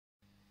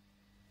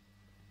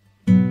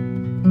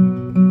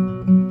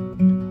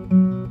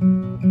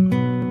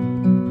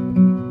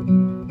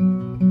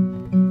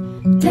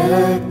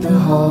deck the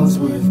halls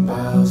with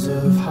boughs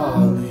of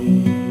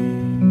holly.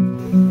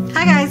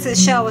 Hi guys,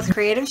 it's Shell with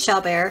Creative Shell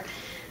Bear.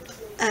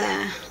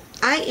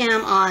 I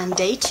am on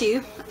day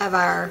 2 of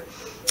our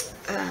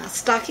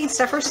stocking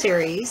stuffer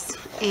series,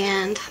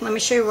 and let me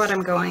show you what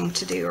I'm going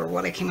to do, or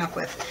what I came up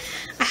with.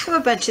 I have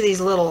a bunch of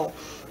these little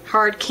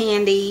hard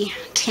candy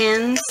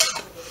tins,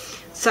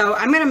 so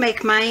I'm going to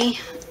make my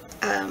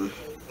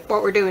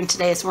what we're doing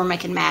today is we're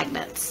making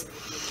magnets.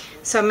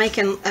 So I'm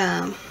making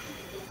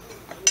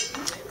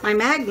my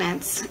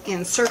magnets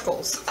in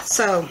circles.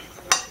 So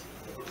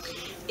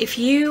if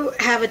you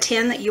have a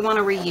tin that you want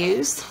to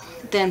reuse,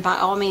 then by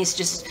all means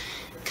just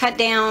cut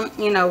down,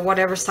 you know,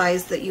 whatever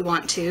size that you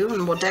want to,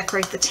 and we'll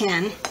decorate the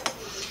tin.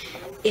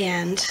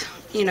 And,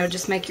 you know,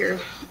 just make your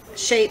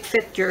shape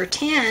fit your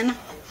tin,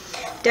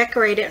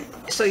 decorate it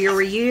so you're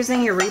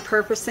reusing, you're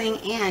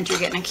repurposing, and you're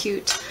getting a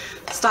cute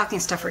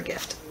stocking stuffer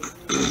gift.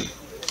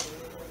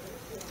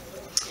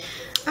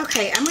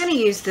 Okay, I'm going to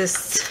use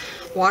this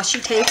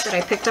washi tape that I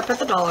picked up at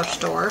the dollar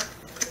store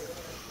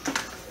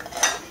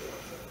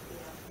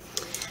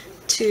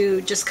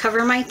to just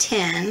cover my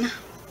tin,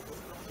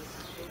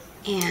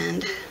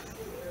 and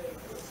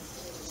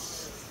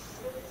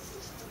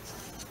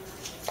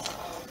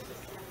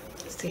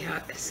see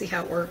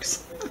how it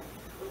works.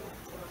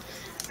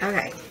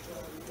 Okay,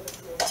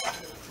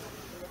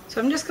 so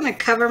I'm just going to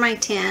cover my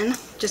tin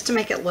just to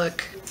make it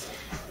look,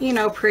 you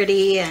know,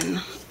 pretty,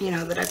 and you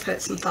know that I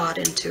put some thought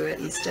into it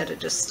instead of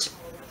just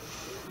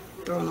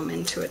throwing them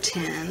into a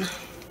tin.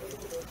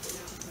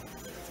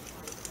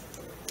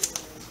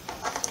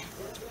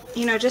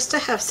 You know, just to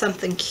have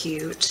something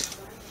cute.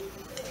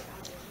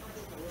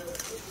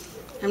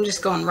 I'm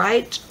just going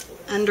right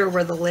under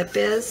where the lip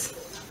is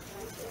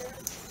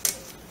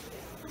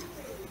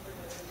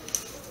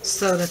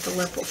so that the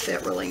lip will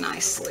fit really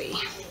nicely.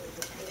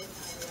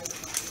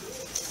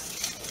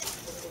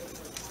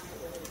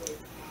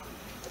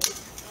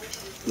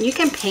 You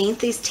can paint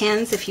these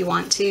tins if you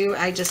want to.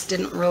 I just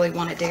didn't really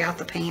want to dig out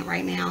the paint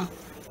right now.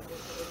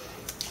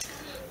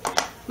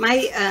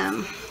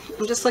 I'm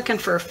just looking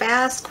for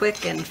fast,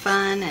 quick, and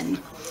fun,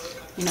 and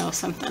you know,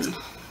 something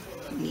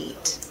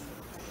neat.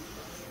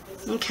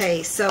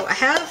 Okay, so I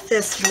have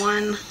this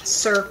one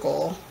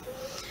circle,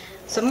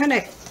 so I'm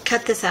going to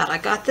cut this out. I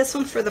got this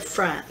one for the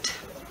front,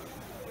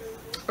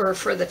 or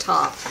for the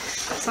top.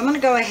 So I'm going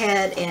to go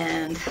ahead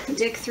and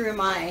dig through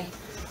my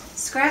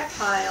scrap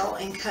pile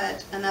and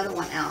cut another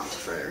one out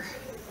for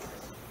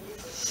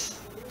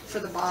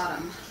the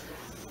bottom.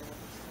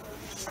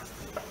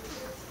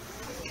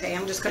 Okay,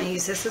 I'm just going to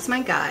use this as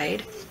my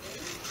guide.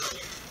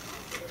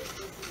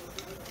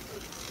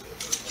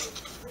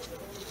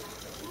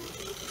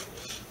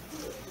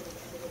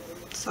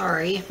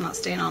 Sorry, I'm not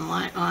staying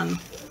on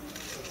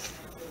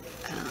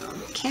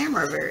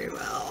camera very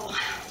well.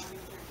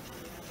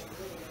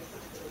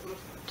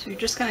 So you're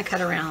just going to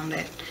cut around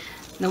it.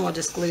 Then we'll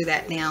just glue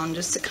that down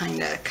just to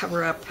kind of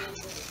cover up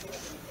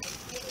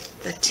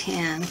the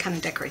tin, kind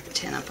of decorate the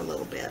tin up a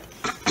little bit.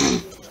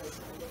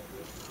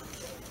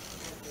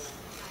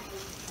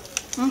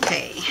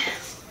 Okay,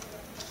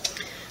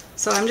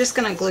 so I'm just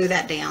going to glue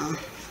that down.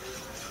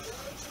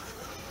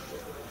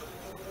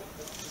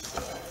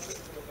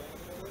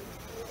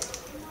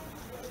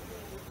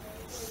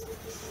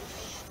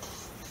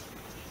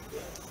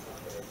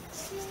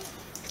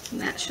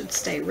 And that should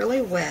stay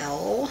really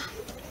well.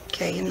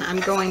 Okay, and I'm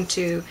going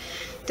to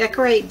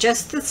decorate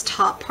just this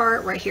top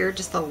part right here,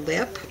 just the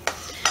lip,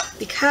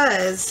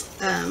 because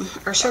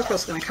our circle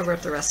is going to cover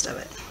up the rest of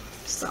it.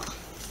 So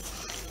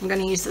I'm going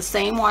to use the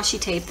same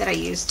washi tape that I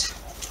used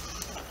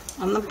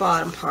on the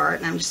bottom part,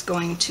 and I'm just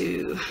going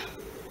to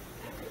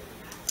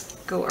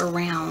go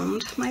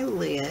around my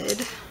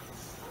lid.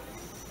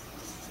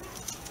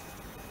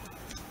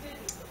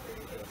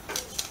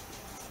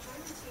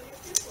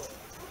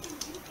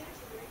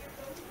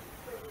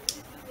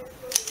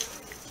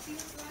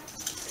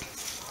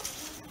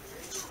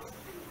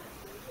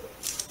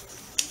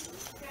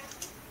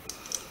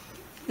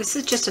 This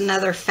is just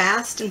another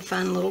fast and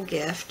fun little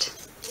gift.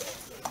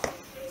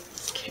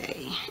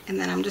 Okay, and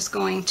then I'm just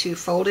going to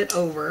fold it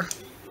over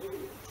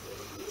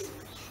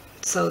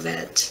so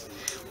that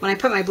when I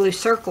put my blue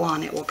circle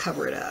on, it will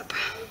cover it up.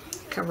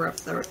 Cover up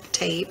the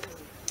tape.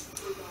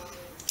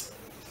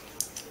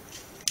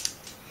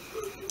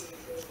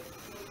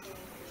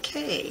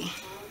 Okay,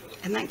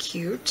 isn't that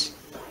cute?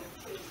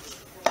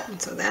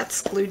 And so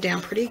that's glued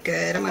down pretty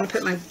good. I'm going to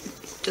put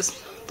just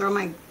throw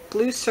my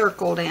blue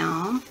circle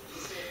down.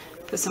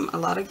 Put a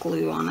lot of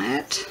glue on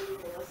it,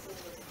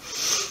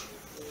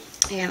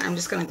 and I'm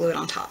just going to glue it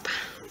on top.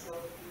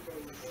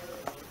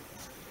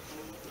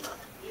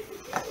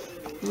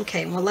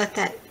 Okay, and we'll let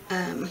that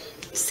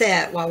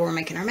set while we're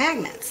making our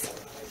magnets.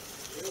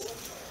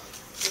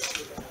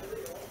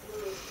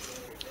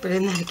 But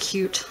isn't that a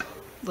cute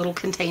little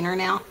container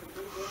now?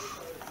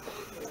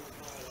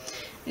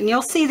 And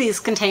you'll see these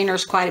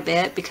containers quite a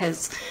bit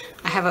because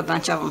I have a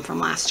bunch of them from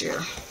last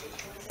year.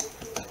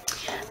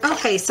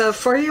 Okay, so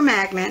for your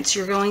magnets,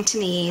 you're going to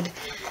need,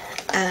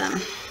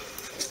 I'm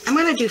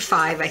going to do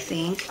 5, I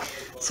think.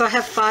 So I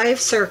have 5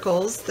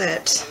 circles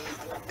that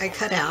I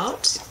cut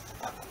out.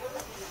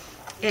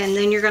 And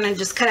then you're going to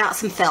just cut out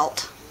some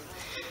felt.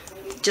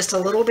 Just a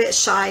little bit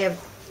shy of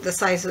the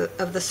size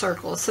of the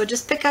circle. So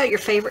just pick out your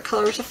favorite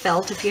colors of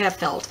felt if you have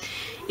felt.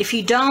 If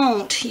you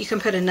don't, you can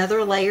put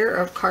another layer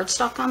of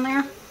cardstock on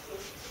there.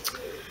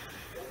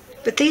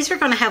 But these are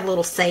going to have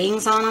little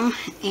sayings on them,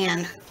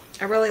 and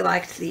I really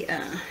liked the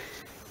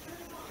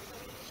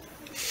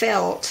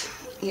felt,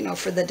 you know,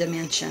 for the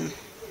dimension.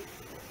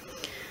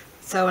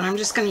 So, and I'm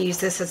just going to use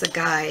this as a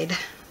guide,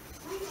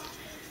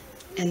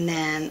 and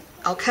then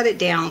I'll cut it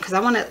down because I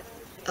want it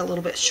a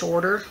little bit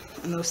shorter,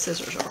 and those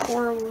scissors are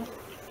horrible.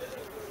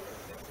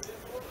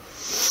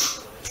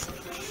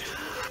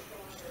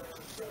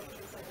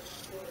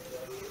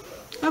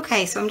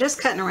 Okay, so I'm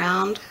just cutting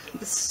around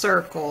the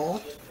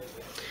circle,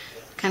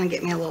 kind of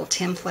get me a little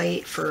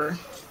template for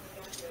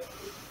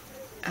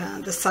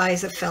the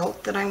size of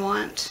felt that I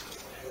want.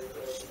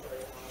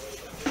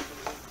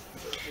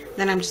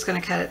 Then I'm just going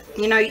to cut it.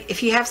 You know,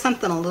 if you have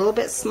something a little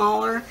bit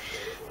smaller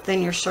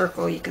than your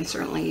circle, you can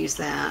certainly use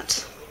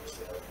that.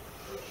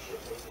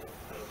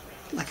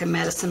 Like a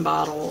medicine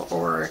bottle,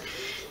 or,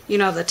 you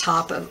know, the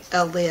top of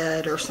a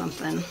lid or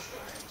something.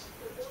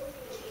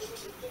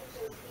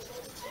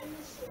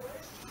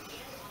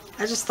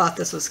 I just thought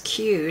this was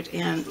cute,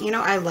 and you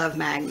know, I love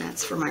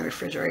magnets for my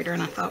refrigerator,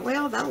 and I thought,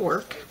 well, that'll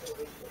work.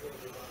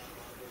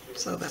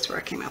 So that's where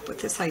I came up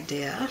with this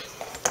idea.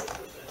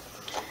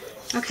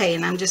 Okay,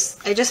 and I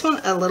just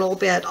want a little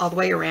bit all the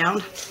way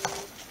around,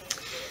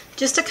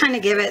 just to kind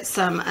of give it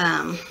some,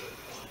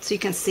 so you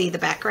can see the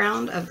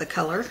background of the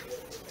color.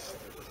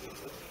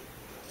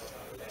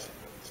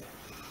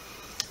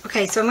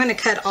 Okay, so I'm going to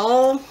cut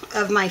all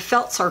of my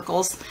felt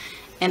circles,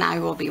 and I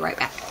will be right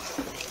back.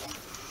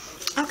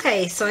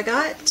 Okay, so I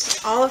got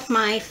all of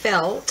my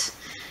felt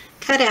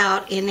cut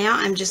out, and now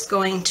I'm just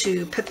going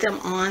to put them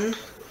on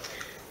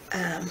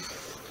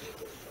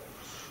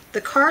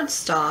the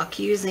cardstock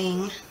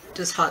using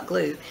just hot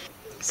glue.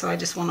 So I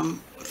just want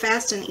them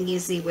fast and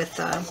easy with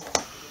the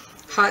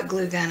hot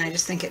glue gun. I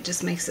just think it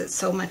just makes it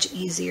so much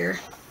easier.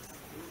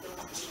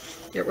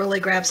 It really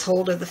grabs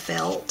hold of the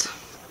felt.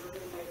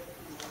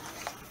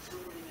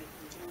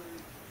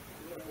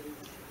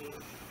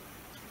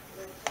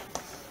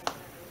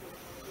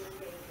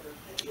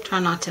 Try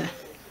not to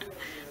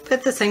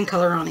put the same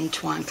color on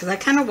each one, because I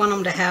kind of want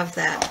them to have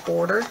that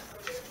border.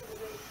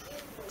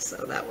 So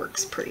that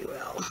works pretty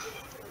well.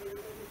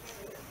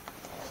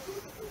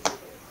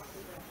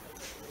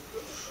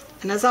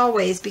 And as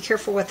always, be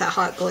careful with that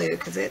hot glue,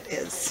 because it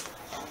is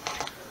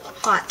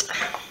hot.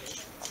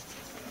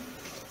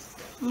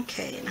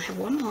 Okay, and I have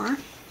one more.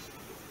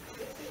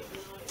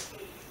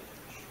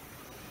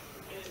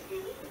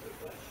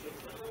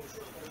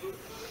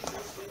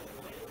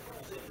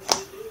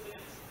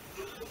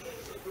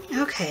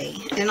 Okay,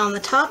 and on the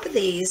top of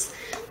these,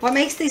 what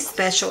makes these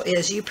special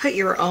is you put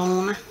your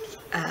own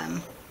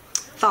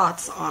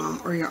thoughts on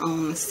them, or your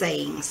own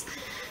sayings.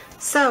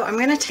 So I'm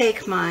going to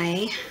take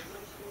my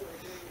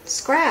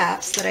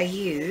scraps that I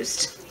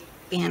used,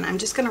 and I'm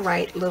just going to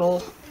write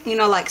little, you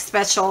know, like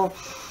special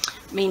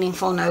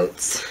meaningful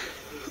notes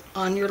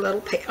on your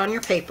little on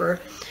your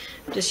paper,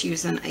 just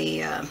using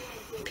a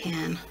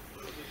pen,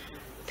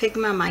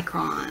 Pigma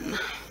Micron.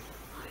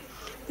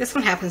 This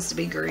one happens to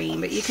be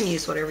green, but you can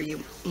use whatever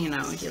you'd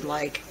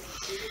like.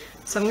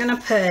 So I'm going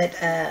to put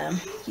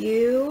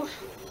you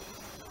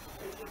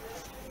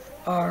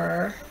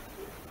are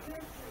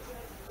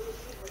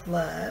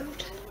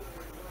loved.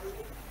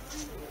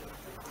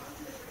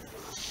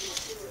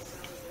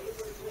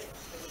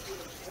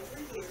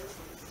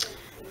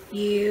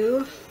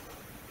 You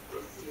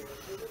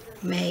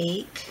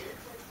make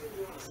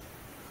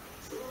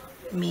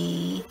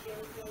me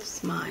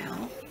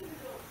smile.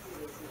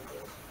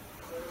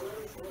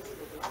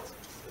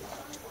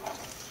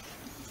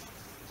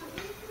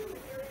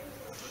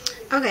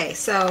 Okay,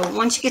 so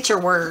once you get your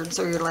words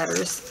or your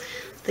letters,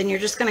 then you're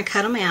just going to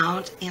cut them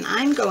out, and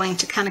I'm going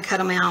to kind of cut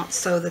them out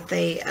so that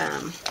they,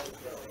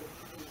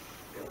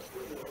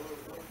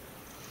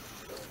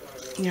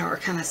 you know, are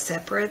kind of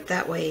separate.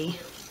 That way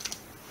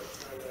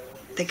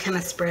they kind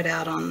of spread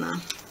out on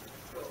the,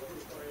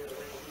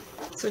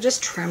 so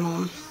just trim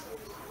them.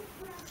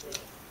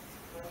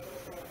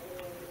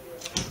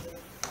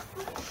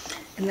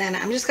 And then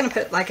I'm just going to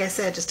put, like I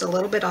said, just a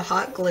little bit of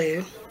hot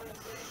glue.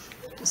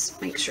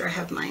 Just make sure I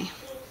have my,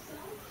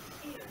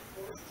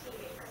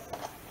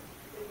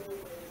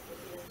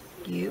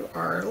 you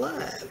are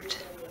loved.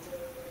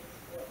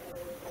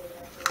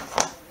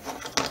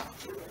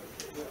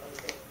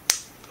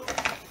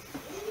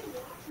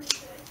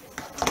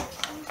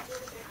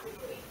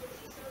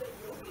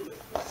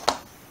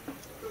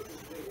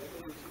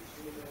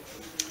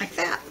 Like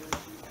that.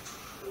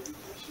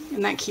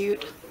 Isn't that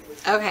cute?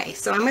 Okay,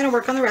 so I'm going to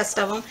work on the rest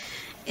of them,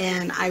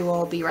 and I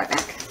will be right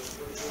back.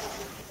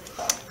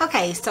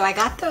 Okay, so I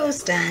got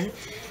those done,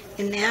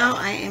 and now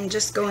I am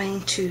just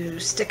going to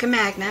stick a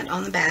magnet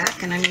on the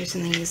back, and I'm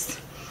using these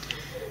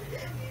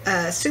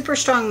super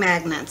strong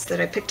magnets that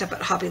I picked up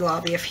at Hobby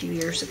Lobby a few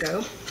years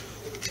ago.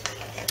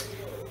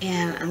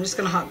 And I'm just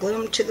going to hot glue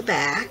them to the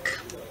back.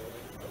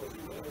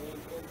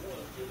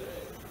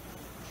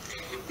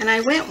 And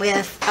I went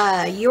with,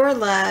 you're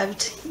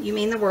loved, you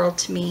mean the world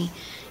to me,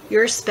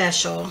 you're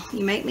special,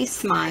 you make me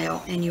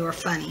smile, and you are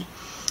funny.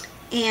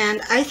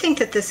 And I think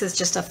that this is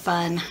just a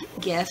fun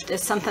gift.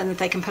 It's something that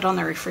they can put on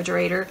their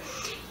refrigerator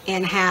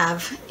and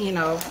have, you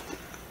know,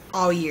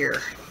 all year,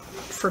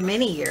 for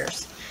many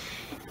years.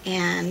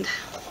 And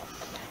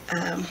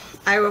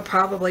I will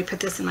probably put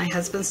this in my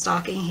husband's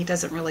stocking. He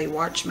doesn't really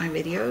watch my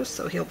videos,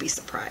 so he'll be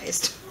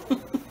surprised.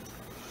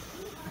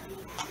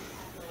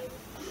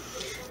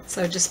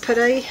 So just put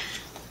a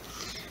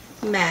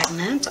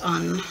magnet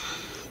on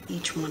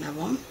each one of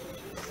them.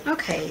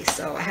 Okay,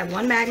 so I have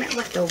one magnet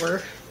left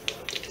over.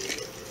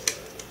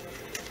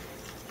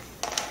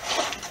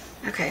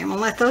 Okay, I'm going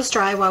to let those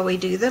dry while we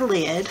do the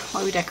lid,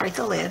 while we decorate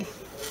the lid.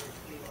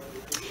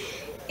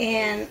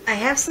 And I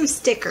have some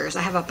stickers.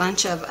 I have a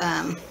bunch of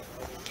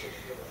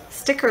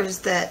stickers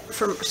that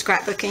for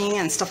scrapbooking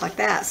and stuff like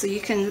that. So you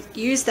can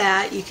use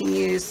that. You can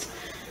use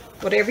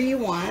whatever you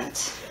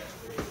want.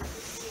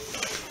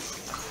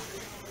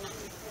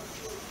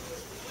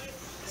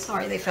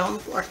 Sorry, they fell on the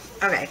floor.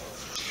 Okay.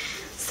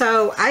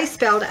 So I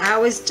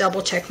always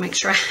double check, make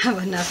sure I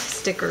have enough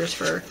stickers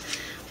for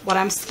what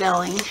I'm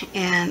spelling.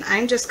 And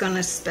I'm just going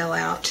to spell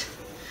out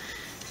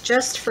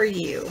just for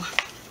you.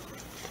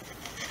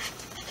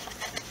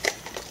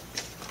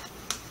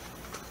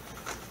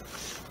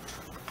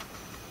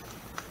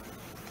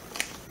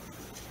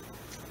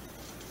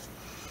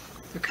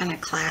 They're kind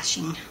of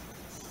clashing.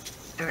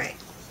 Alright.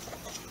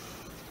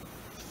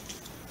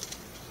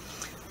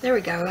 There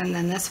we go. And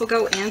then this will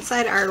go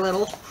inside our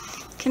little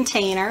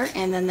container,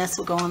 and then this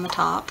will go on the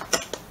top.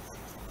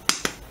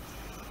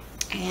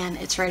 And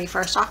it's ready for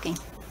our stocking.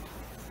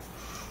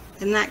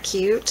 Isn't that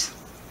cute?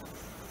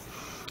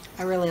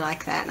 I really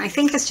like that. And I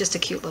think it's just a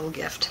cute little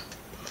gift.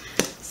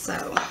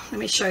 So let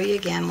me show you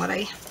again what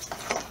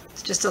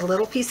it's just a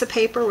little piece of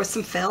paper with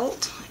some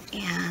felt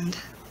and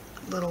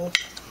a little,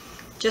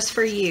 just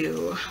for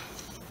you.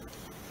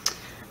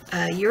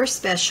 You're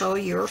special,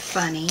 you're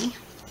funny,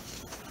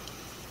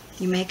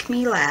 you make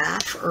me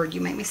laugh, or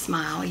you make me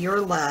smile, you're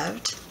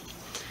loved,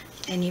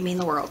 and you mean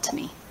the world to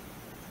me.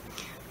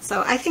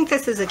 So I think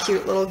this is a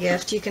cute little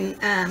gift. You can,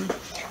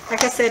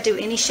 like I said, do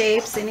any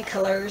shapes, any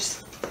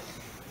colors.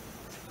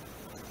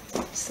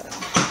 So,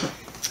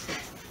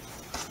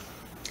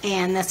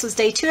 and this was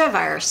day 2 of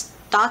our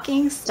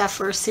stocking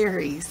stuffer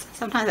series.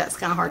 Sometimes that's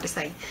kind of hard to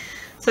say.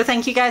 So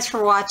thank you guys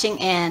for watching,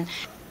 and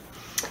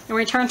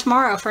return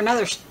tomorrow for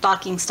another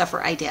stocking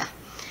stuffer idea.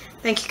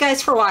 Thank you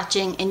guys for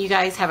watching, and you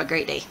guys have a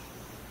great day.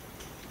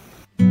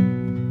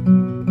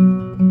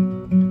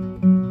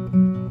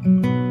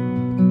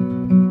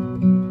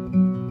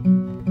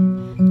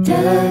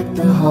 Deck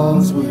the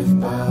halls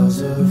with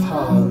boughs of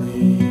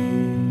holly.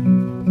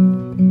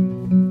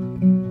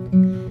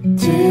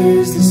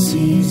 'Tis the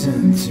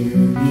season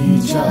to be